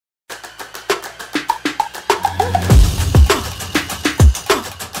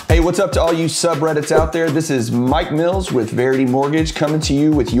what's up to all you subreddits out there? This is Mike Mills with Verity Mortgage coming to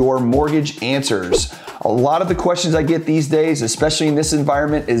you with your mortgage answers. A lot of the questions I get these days, especially in this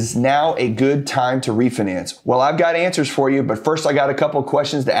environment, is now a good time to refinance? Well, I've got answers for you, but first I got a couple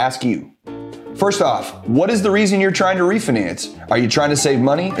questions to ask you. First off, what is the reason you're trying to refinance? Are you trying to save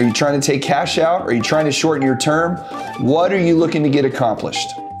money? Are you trying to take cash out? Are you trying to shorten your term? What are you looking to get accomplished?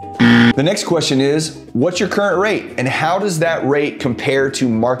 The next question is, what's your current rate and how does that rate compare to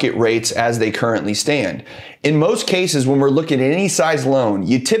market rates as they currently stand? In most cases, when we're looking at any size loan,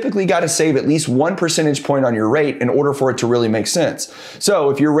 you typically got to save at least 1 percentage point on your rate in order for it to really make sense. So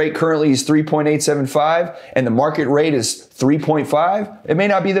if your rate currently is 3.875 and the market rate is 3.5, it may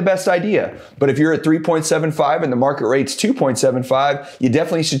not be the best idea. But if you're at 3.75 and the market rate's 2.75, you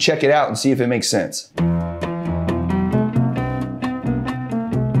definitely should check it out and see if it makes sense.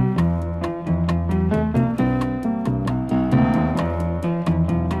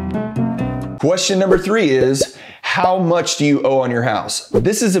 Question number 3 is, how much do you owe on your house?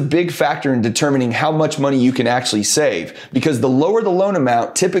 This is a big factor in determining how much money you can actually save, because the lower the loan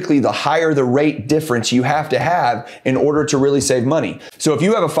amount, typically the higher the rate difference you have to have in order to really save money. So if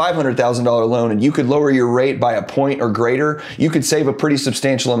you have a $500,000 loan and you could lower your rate by a point or greater, you could save a pretty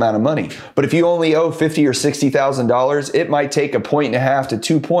substantial amount of money. But if you only owe $50,000 or $60,000, it might take 1.5 points to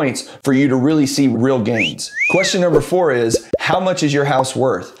 2 points for you to really see real gains. Question number 4 is, how much is your house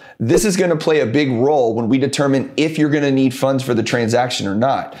worth? This is going to play a big role when we determine if you're going to need funds for the transaction or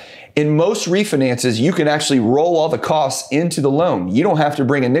not. In most refinances, you can actually roll all the costs into the loan. You don't have to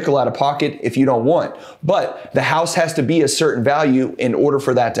bring a nickel out of pocket if you don't want, but the house has to be a certain value in order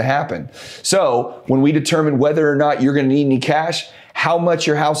for that to happen. So when we determine whether or not you're going to need any cash, how much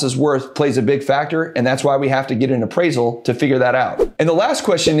your house is worth plays a big factor, and that's why we have to get an appraisal to figure that out. And the last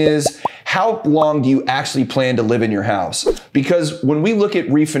question is, how long do you actually plan to live in your house? Because when we look at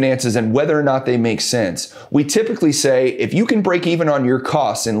refinances and whether or not they make sense, we typically say if you can break even on your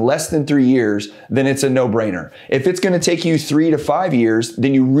costs in less than 3 years, then it's a no-brainer. If it's going to take you 3 to 5 years,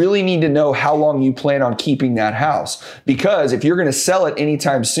 then you really need to know how long you plan on keeping that house. Because if you're going to sell it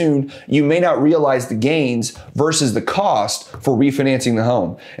anytime soon, you may not realize the gains versus the cost for refinancing the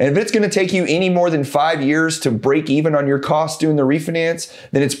home. And if it's going to take you any more than 5 years to break even on your costs doing the refinance,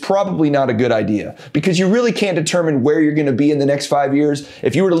 then it's probably not a good idea, because you really can't determine where you're going to be in the next 5 years.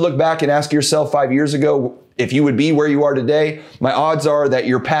 If you were to look back and ask yourself 5 years ago if you would be where you are today, my odds are that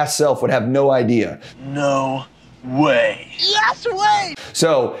your past self would have no idea. No way. Yes way.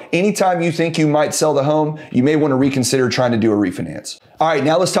 So anytime you think you might sell the home, you may want to reconsider trying to do a refinance. All right,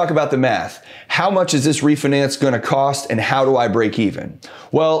 now let's talk about the math. How much is this refinance going to cost and how do I break even?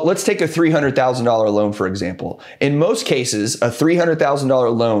 Well, let's take a $300,000 loan, for example. In most cases, a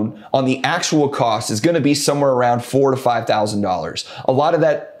 $300,000 loan on the actual cost is going to be somewhere around $4,000 to $5,000. A lot of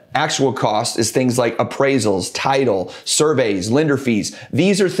that actual cost is things like appraisals, title, surveys, lender fees.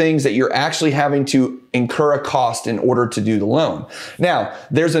 These are things that you're actually having to incur a cost in order to do the loan. Now,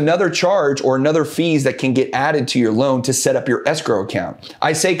 there's another charge or another fees that can get added to your loan to set up your escrow account.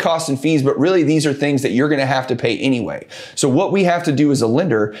 I say costs and fees, but really these are things that you're going to have to pay anyway. So what we have to do as a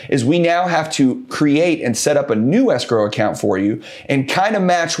lender is we now have to create and set up a new escrow account for you and kind of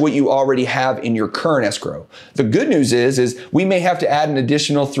match what you already have in your current escrow. The good news is we may have to add an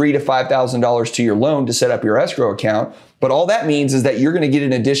additional $3,000 to $5,000 to your loan to set up your escrow account. But all that means is that you're going to get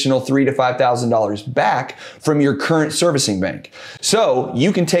an additional $3,000 to $5,000 back from your current servicing bank. So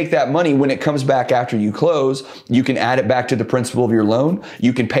you can take that money when it comes back after you close. You can add it back to the principal of your loan.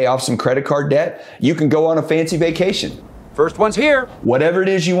 You can pay off some credit card debt. You can go on a fancy vacation. First one's here. Whatever it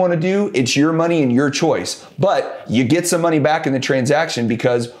is you want to do, it's your money and your choice. But you get some money back in the transaction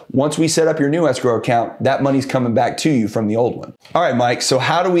because once we set up your new escrow account, that money's coming back to you from the old one. All right, Mike, so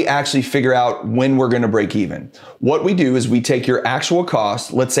how do we actually figure out when we're going to break even? What we do is we take your actual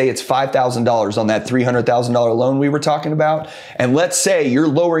cost, let's say it's $5,000 on that $300,000 loan we were talking about, and let's say you're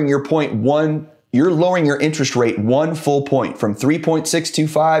lowering your you're lowering your interest rate 1 full point from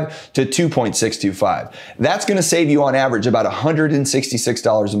 3.625 to 2.625. That's going to save you on average about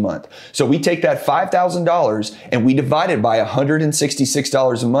 $166 a month. So we take that $5,000 and we divide it by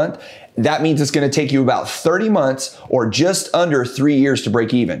 $166 a month. That means it's going to take you about 30 months or just under 3 years to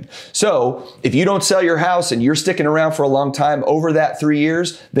break even. So if you don't sell your house and you're sticking around for a long time over that 3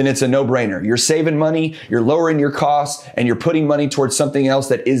 years, then it's a no-brainer. You're saving money, you're lowering your costs, and you're putting money towards something else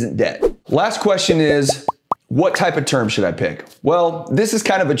that isn't debt. Last question is, What type of term should I pick? Well, this is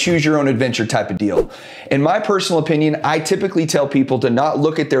kind of a choose your own adventure type of deal. In my personal opinion, I typically tell people to not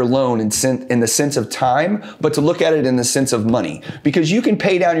look at their loan in the sense of time, but to look at it in the sense of money, because you can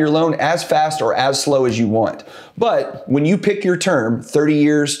pay down your loan as fast or as slow as you want. But when you pick your term, 30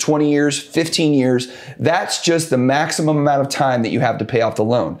 years, 20 years, 15 years, that's just the maximum amount of time that you have to pay off the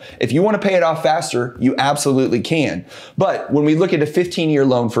loan. If you want to pay it off faster, you absolutely can. But when we look at a 15-year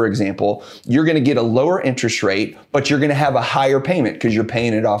loan, for example, you're going to get a lower interest rate, but you're going to have a higher payment because you're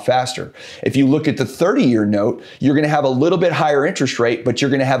paying it off faster. If you look at the 30-year note, you're going to have a little bit higher interest rate, but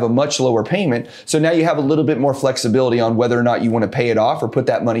you're going to have a much lower payment. So now you have a little bit more flexibility on whether or not you want to pay it off or put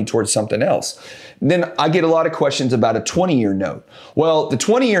that money towards something else. Then I get a lot of questions about a 20-year note. Well, the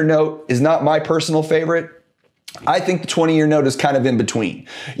 20-year note is not my personal favorite. I think the 20-year note is kind of in between.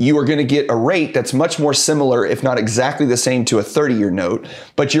 You are going to get a rate that's much more similar, if not exactly the same, to a 30-year note,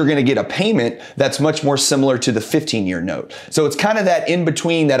 but you're going to get a payment that's much more similar to the 15-year note. So it's kind of that in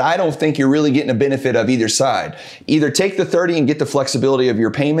between that I don't think you're really getting a benefit of either side. Either take the 30 and get the flexibility of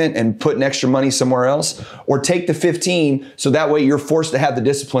your payment and put an extra money somewhere else, or take the 15 so that way you're forced to have the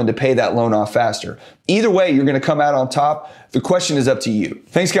discipline to pay that loan off faster. Either way, you're going to come out on top. The question is up to you.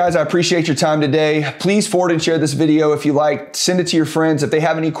 Thanks, guys. I appreciate your time today. Please forward and share this video if you like. Send it to your friends. If they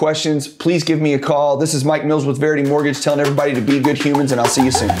have any questions, please give me a call. This is Mike Mills with Verity Mortgage telling everybody to be good humans, and I'll see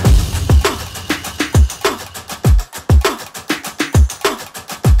you soon.